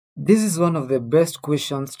This is one of the best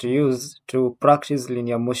questions to use to practice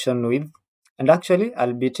linear motion with. And actually,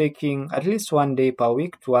 I'll be taking at least 1 day per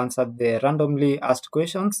week to answer the randomly asked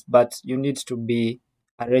questions, but you need to be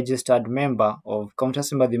a registered member of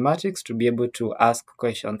KCSE Mathematics to be able to ask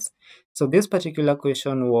questions. So this particular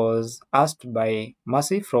question was asked by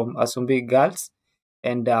Mercy from Asumbi Girls,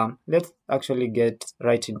 and let's actually get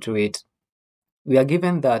right into it. We are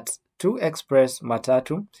given that two express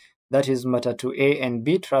matatu, that is matatu A and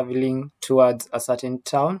B, traveling towards a certain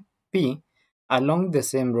town P along the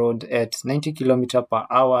same road at 90 km per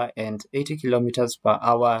hour and 80 kilometers per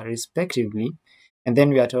hour respectively. And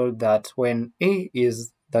then we are told that when A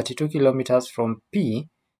is 32 kilometers from P,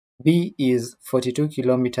 B is 42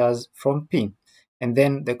 kilometers from P. And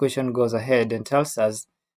then the question goes ahead and tells us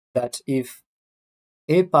that if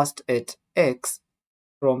A passed at X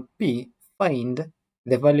from P, find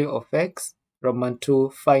the value of X. Roman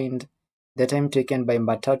 2, find the time taken by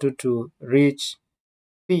matatu to reach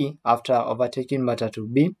P after overtaking matatu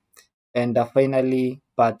B. And finally,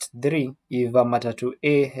 part 3, if matatu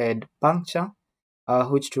A had puncture,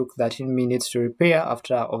 which took 13 minutes to repair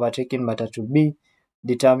after overtaking matatu B,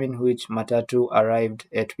 determine which matatu arrived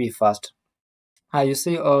at P first. You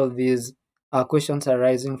see all these questions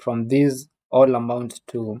arising from these all amount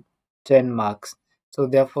to 10 marks. So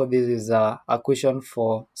therefore, this is a question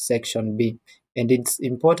for section B. And it's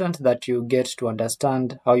important that you get to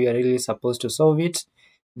understand how you are really supposed to solve it.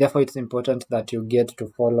 Therefore, it's important that you get to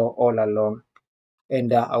follow all along.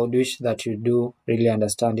 And I would wish that you do really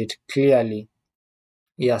understand it clearly,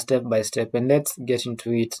 yeah, step by step. And let's get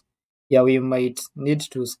into it. Yeah, we might need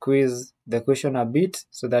to squeeze the question a bit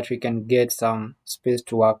so that we can get some space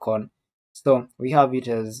to work on. So we have it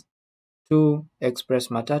as two express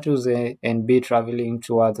matatus A and B traveling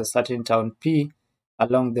towards a certain town P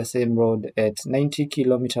along the same road at 90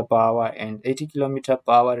 km per hour and 80 km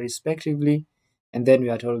per hour respectively. And then we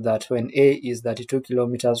are told that when A is 32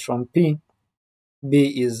 kilometers from P,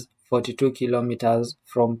 B is 42 kilometers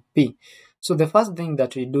from P. So the first thing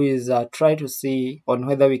that we do is try to see on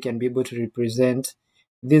whether we can be able to represent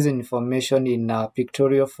this information in a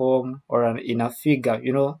pictorial form or in a figure.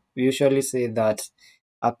 You know, we usually say that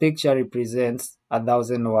a picture represents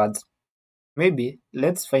 1,000 words. Maybe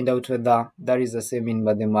let's find out whether that is the same in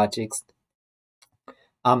mathematics.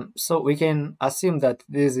 So we can assume that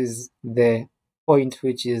this is the point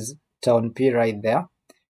which is town P right there.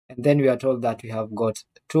 And then we are told that we have got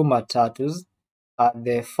two matatus.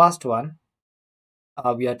 The first one,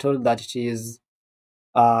 we are told that it is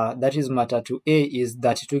that is matatu A is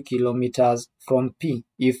 32 kilometers from P.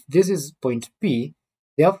 If this is point P,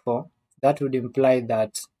 therefore that would imply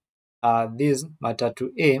that this matatu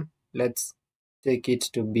A, let's take it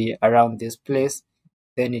to be around this place,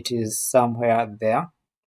 then it is somewhere there.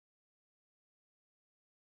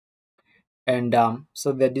 And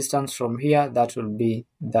so the distance from here, that will be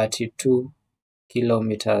 32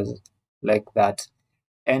 kilometers, like that.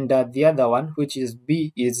 And the other one, which is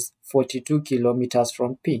B, is 42 kilometers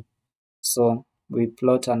from P. So we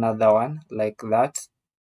plot another one like that.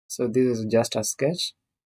 So this is just a sketch.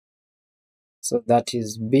 So that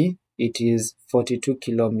is B. It is 42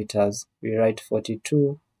 kilometers. We write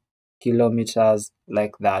 42 kilometers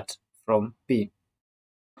like that from P.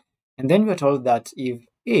 And then we're told that if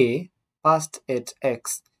A passed at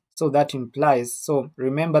X, so that implies, so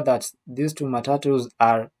remember that these two matatus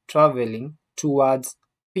are traveling towards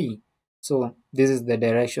P. So this is the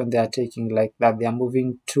direction they are taking, like that. They are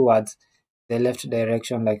moving towards the left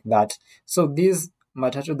direction like that. So this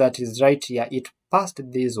matatu that is right here, it passed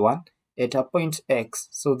this one at a point X.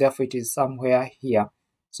 So therefore it is somewhere here.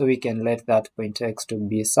 So we can let that point X to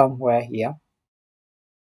be somewhere here.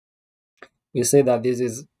 We say that this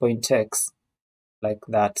is point X, like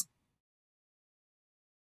that.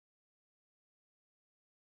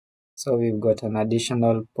 So we've got an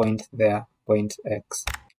additional point there, point X.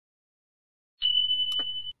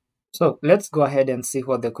 So let's go ahead and see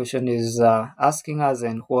what the question is asking us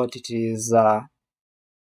and what it is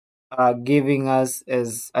giving us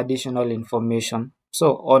as additional information.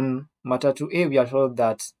 So on matatu A, we are told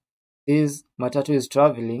that this matatu is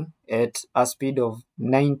traveling at a speed of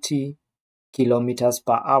 90 kilometers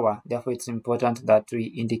per hour. Therefore, it's important that we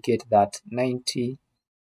indicate that 90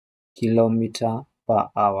 kilometer per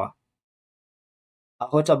hour.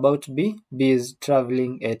 What about B? B is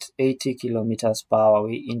traveling at 80 kilometers per hour.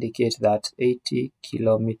 We indicate that 80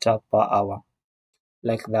 kilometer per hour,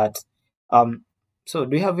 like that. So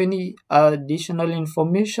do you have any additional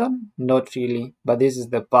information? Not really, but this is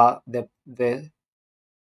the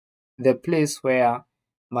place where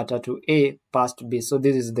matatu A passed B. So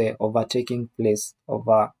this is the overtaking place,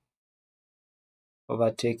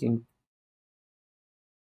 overtaking.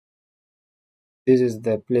 This is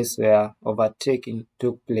the place where overtaking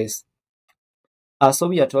took place. So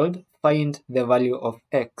we are told find the value of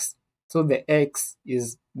x. So the x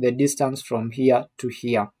is the distance from here to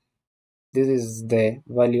here. This is the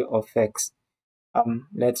value of x.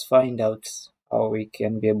 Let's find out how we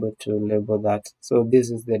can be able to label that. So this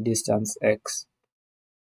is the distance x,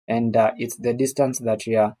 and it's the distance that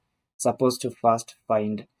we are supposed to first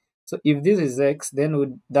find. So if this is x,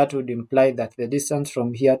 then that would imply that the distance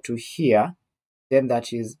from here to here, then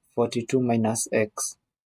that is 42 minus x.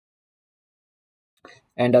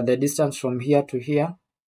 And the distance from here to here,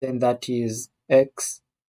 then that is x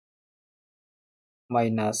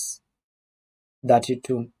minus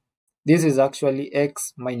 32. This is actually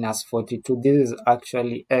x minus 42. This is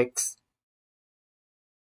actually x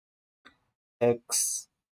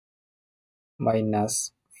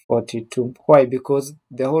minus 42. Why? Because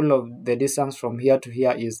the whole of the distance from here to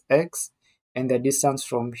here is x, and the distance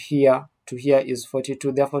from here to here is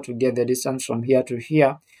 42. Therefore, to get the distance from here to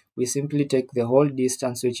here, we simply take the whole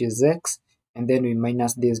distance, which is x, and then we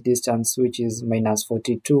minus this distance, which is minus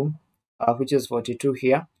 42, which is 42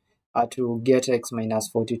 here, to get x minus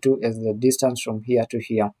 42 as the distance from here to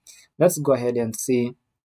here. Let's go ahead and see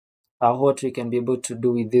what we can be able to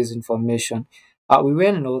do with this information. We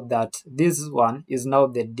well know that this one is now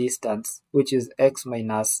the distance, which is x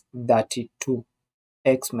minus 32.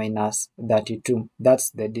 X minus 32. That's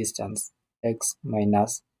the distance, x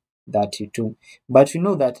minus 32. But we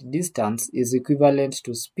know that distance is equivalent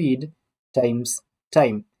to speed times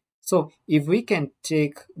time. So if we can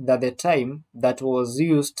take that the time that was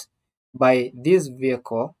used by this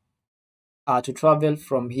vehicle to travel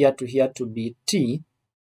from here to be t,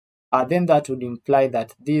 then that would imply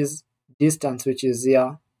that this distance, which is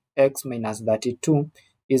here, x minus 32,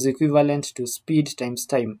 is equivalent to speed times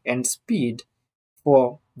time. And speed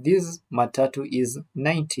for this matatu is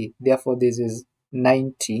 90. Therefore, this is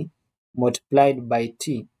 90 multiplied by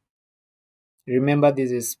t. Remember,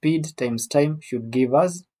 this is speed times time should give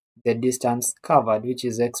us the distance covered, which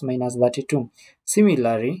is x minus 32.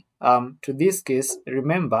 Similarly, to this case,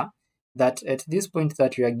 remember that at this point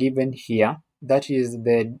that we are given here, that is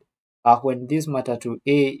the when this matatu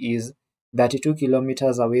A is 32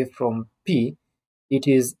 kilometers away from P, it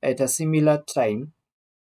is at a similar time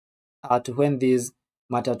to when this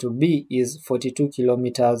matatu B is 42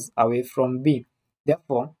 kilometers away from B.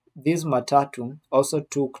 Therefore, this matatu also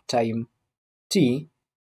took time t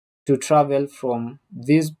to travel from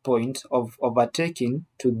this point of overtaking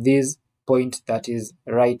to this point that is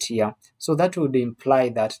right here. So that would imply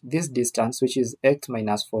that this distance, which is x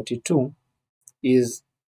minus 42, is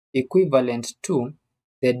equivalent to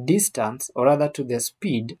the distance, or rather to the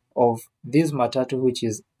speed of this matatu, which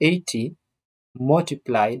is 80,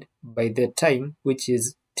 multiplied by the time, which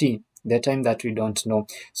is t, the time that we don't know.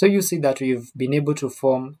 So you see that we've been able to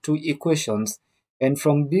form two equations, and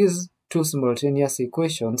from these two simultaneous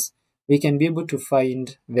equations, we can be able to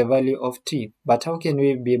find the value of t. But how can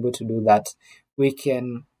we be able to do that? We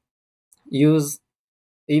can use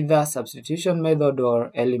either substitution method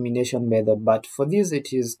or elimination method, but for this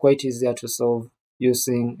it is quite easier to solve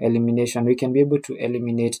using elimination. We can be able to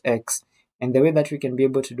eliminate x, and the way that we can be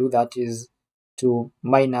able to do that is to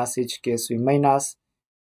minus each case. We minus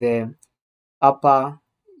the upper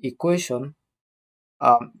equation,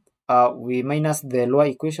 we minus the lower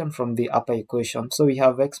equation from the upper equation. So we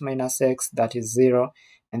have x minus x, that is 0,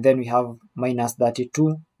 and then we have minus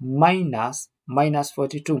 32 minus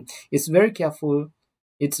 42. It's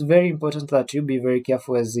very important that you be very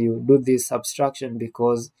careful as you do this subtraction,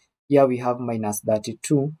 because here we have minus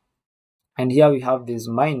 32, and here we have this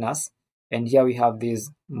minus, and here we have this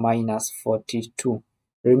minus 42.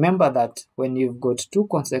 Remember that when you've got two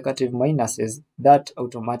consecutive minuses, that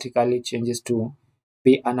automatically changes to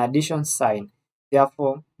be an addition sign.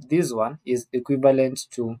 Therefore, this one is equivalent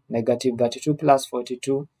to negative 32 plus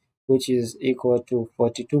 42, which is equal to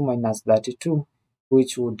 42 minus 32,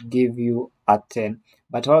 which would give you a 10.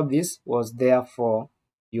 But all this was there for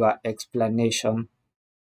your explanation,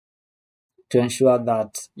 to ensure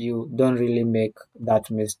that you don't really make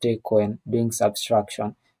that mistake when doing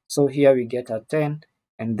subtraction. So here we get a 10,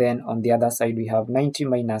 and then on the other side we have 90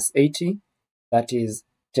 minus 80, that is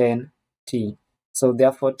 10t. So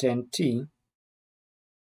therefore 10t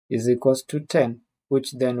is equals to 10,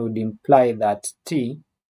 which then would imply that t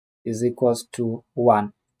is equals to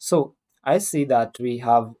 1. So I see that we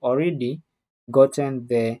have already gotten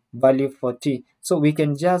the value for t. So we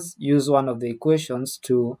can just use one of the equations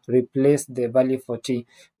to replace the value for t.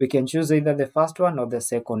 We can choose either the first one or the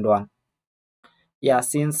second one. Yeah,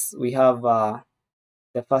 since we have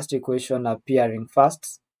the first equation appearing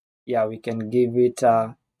first, yeah, we can give it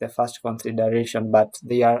the first consideration, but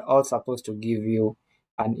they are all supposed to give you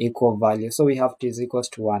an equal value. So we have t is equals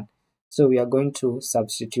to 1. So we are going to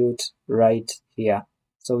substitute right here.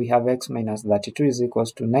 So we have x minus 32 is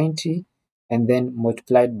equals to 90, and then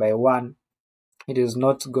multiplied by 1. It is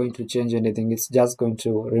not going to change anything. It's just going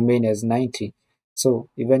to remain as 90. So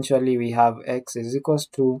eventually we have x is equals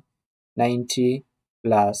to 90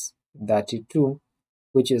 plus 32,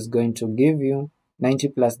 which is going to give you 90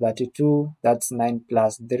 plus 32, that's 9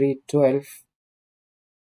 plus 3, 12,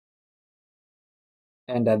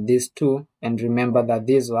 and at this 2, and remember that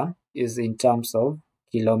this one is in terms of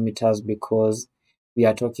kilometers because we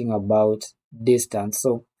are talking about distance.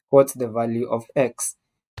 So what's the value of x?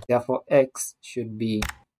 Therefore x should be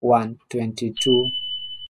 122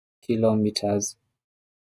 kilometers.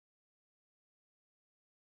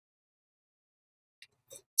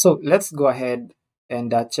 So let's go ahead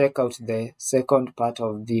and check out the second part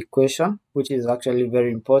of the equation, which is actually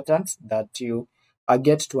very important that you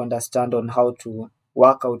get to understand on how to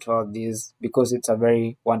work out all these, because it's a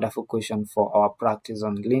very wonderful question for our practice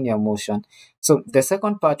on linear motion. So the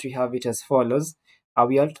second part, we have it as follows.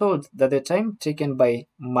 We are told that the time taken by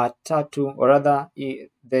matatu, or rather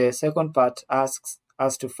the second part asks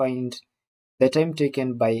us to find the time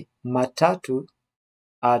taken by matatu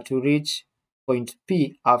to reach point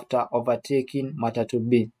P after overtaking matatu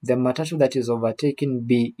B. The matatu that is overtaking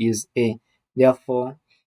B is A. Therefore,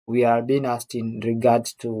 we are being asked in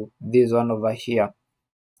regards to this one over here.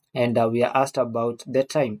 And we are asked about the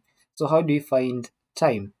time. So how do we find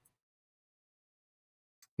time?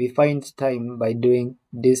 We find time by doing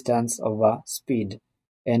distance over speed.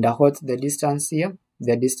 And what's the distance here?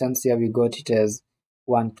 The distance here, we got it as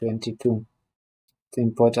 122. It's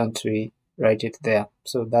important to write it there.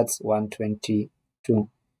 So that's 122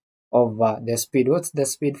 over the speed. What's the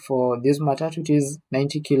speed for this matatu? It is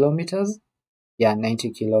 90 kilometers. Yeah,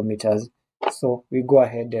 90 kilometers. So we go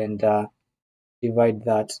ahead and divide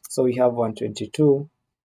that. So we have 122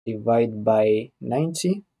 divide by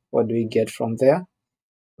 90. What do we get from there?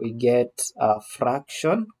 We get a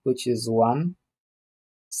fraction, which is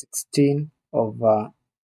 1/16 over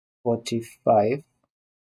 45.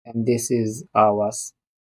 And this is hours.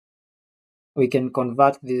 We can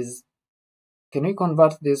convert this. Can we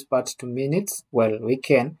convert this part to minutes? Well, we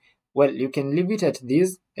can. Well, you can leave it at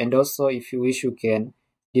this, and also if you wish, you can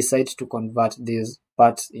decide to convert these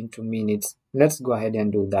parts into minutes. Let's go ahead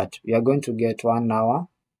and do that. We are going to get 1 hour,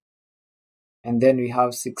 and then we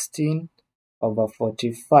have 16 over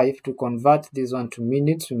 45. To convert this one to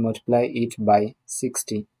minutes, we multiply it by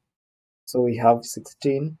 60. So we have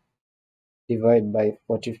 16 divided by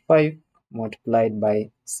 45 multiplied by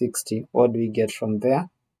 60. What do we get from there?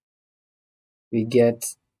 We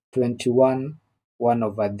get 21 1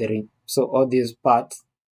 over 3. So all these parts,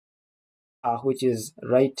 which is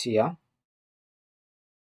right here,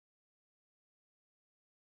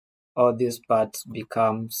 all these parts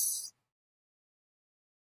becomes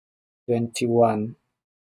 21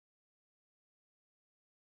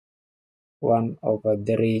 1 over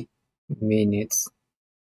 3 minutes.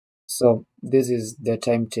 So this is the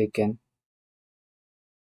time taken.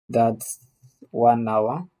 That's 1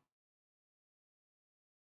 hour.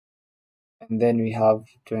 And then we have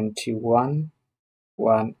 21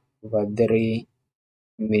 1 over 3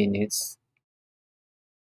 minutes.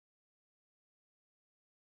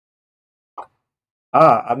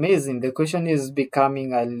 Amazing. The question is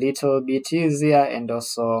becoming a little bit easier, and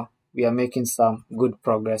also we are making some good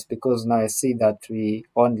progress, because now I see that we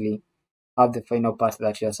only have the final part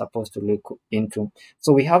that you are supposed to look into.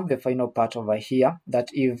 So we have the final part over here, that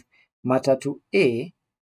if matatu A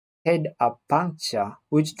had a puncture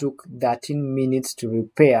which took 13 minutes to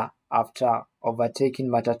repair after overtaking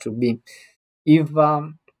matatu B. If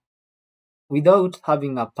without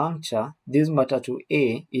having a puncture, this matatu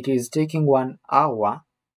A, it is taking 1 hour,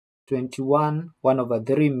 21 1 over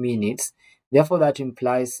 3 minutes. Therefore, that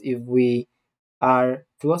implies if we are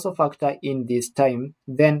to also factor in this time,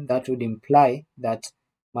 then that would imply that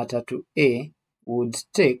matatu A would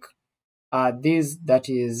take this, that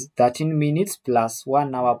is 13 minutes plus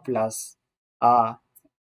 1 hour plus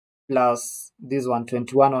this one,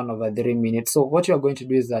 21 1 over 3 minutes. So what you are going to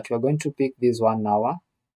do is that you are going to pick this 1 hour,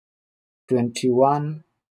 21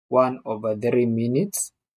 1 over 3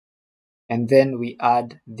 minutes, and then we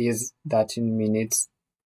add these 13 minutes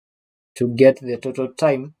to get the total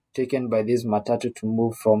time taken by this matatu to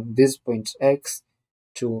move from this point X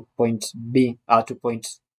to point B,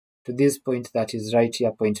 to this point that is right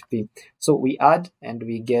here, point P. So we add and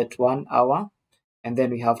we get 1 hour, and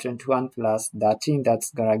then we have 21 plus 13,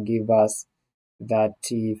 that's gonna give us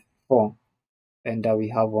 34, and we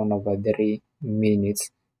have 1/3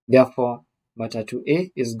 minutes. Therefore, matatu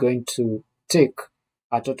A is going to take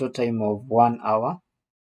a total time of 1 hour,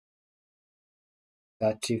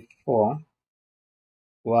 34,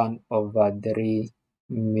 1/3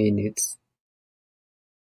 minutes.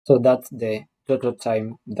 So that's the total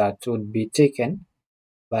time that would be taken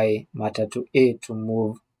by matatu A to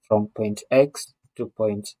move from point X to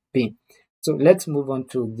point P. So let's move on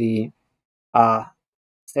to the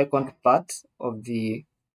second part of the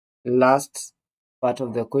last part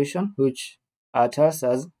of the question, which tells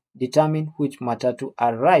us determine which matatu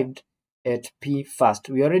arrived at P first.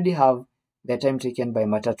 We already have the time taken by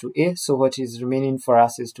matatu A, so what is remaining for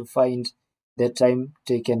us is to find the time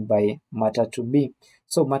taken by matatu B.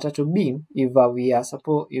 So matatu B, if we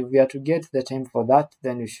are to get the time for that,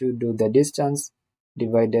 then we should do the distance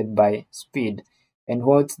divided by speed. And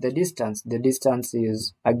what's the distance? The distance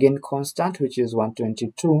is again constant, which is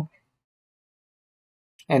 122,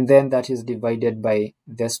 and then that is divided by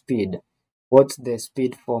the speed. What's the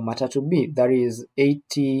speed for matatu B? That is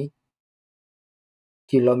 80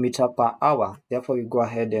 km per hour. Therefore, we go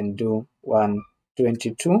ahead and do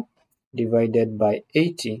 122 divided by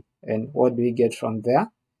 80. And what do we get from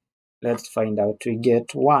there? Let's find out. We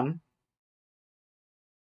get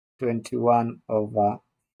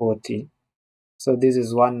 1/21/40. So this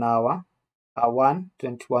is 1 hour,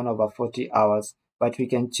 1/21/40 hours. But we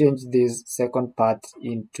can change this second part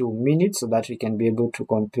into minutes so that we can be able to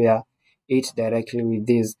compare it directly with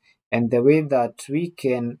this. And the way that we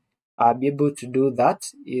can be able to do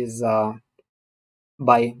that is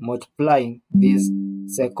by multiplying this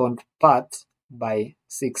second part by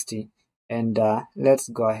 60. And let's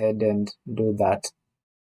go ahead and do that.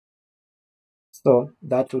 So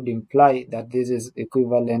that would imply that this is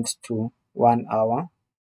equivalent to 1 hour.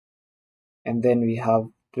 And then we have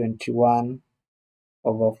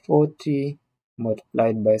 21/40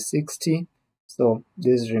 multiplied by 60. So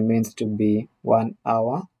this remains to be 1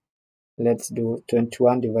 hour. Let's do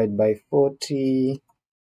 21 divided by 40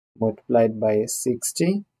 multiplied by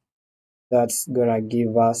 60. That's gonna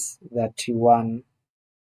give us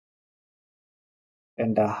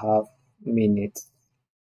 31.5 minutes.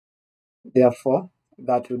 Therefore,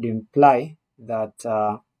 that would imply that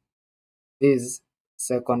this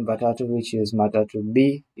second matatu, which is matatu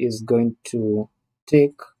B, is going to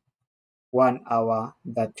take 1 hour,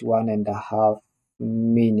 31.5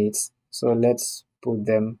 minutes. So let's put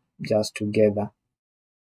them just together.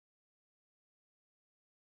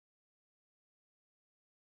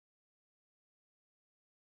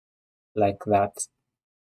 Like that.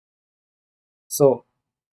 So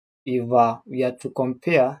if we are to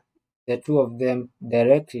compare the two of them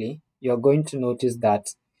directly, you're going to notice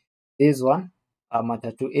that this one,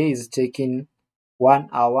 matatu A, is taking 1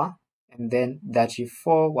 hour and then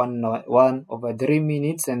 34, 1/3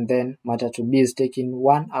 minutes, and then matatu B is taking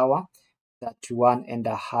 1 hour,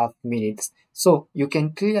 31.5 minutes. So you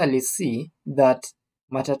can clearly see that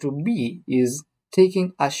matatu B is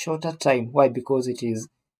taking a shorter time. Why? Because it is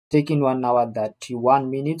taking 1 hour, 31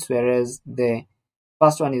 minutes, whereas the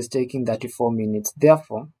first one is taking 34 minutes.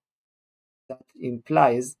 Therefore, that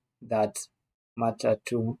implies that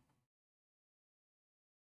matatu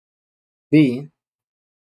B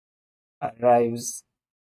arrives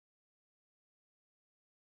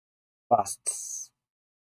first.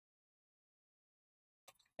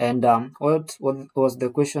 And what was the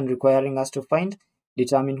question requiring us to find?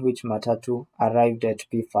 Determine which matatu arrived at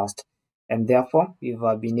P first. And therefore, we've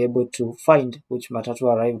been able to find which matatu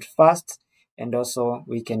arrived first, and also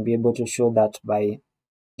we can be able to show that by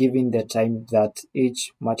giving the time that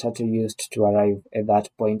each matatu used to arrive at that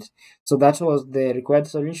point. So that was the required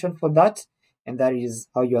solution for that, and that is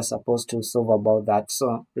how you are supposed to solve about that.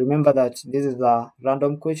 So remember that this is a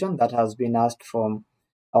random question that has been asked from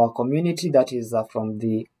our community, that is from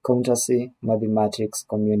the KCSE Mathematics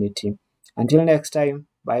community. Until next time,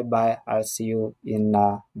 bye bye. I'll see you in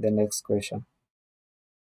the next question.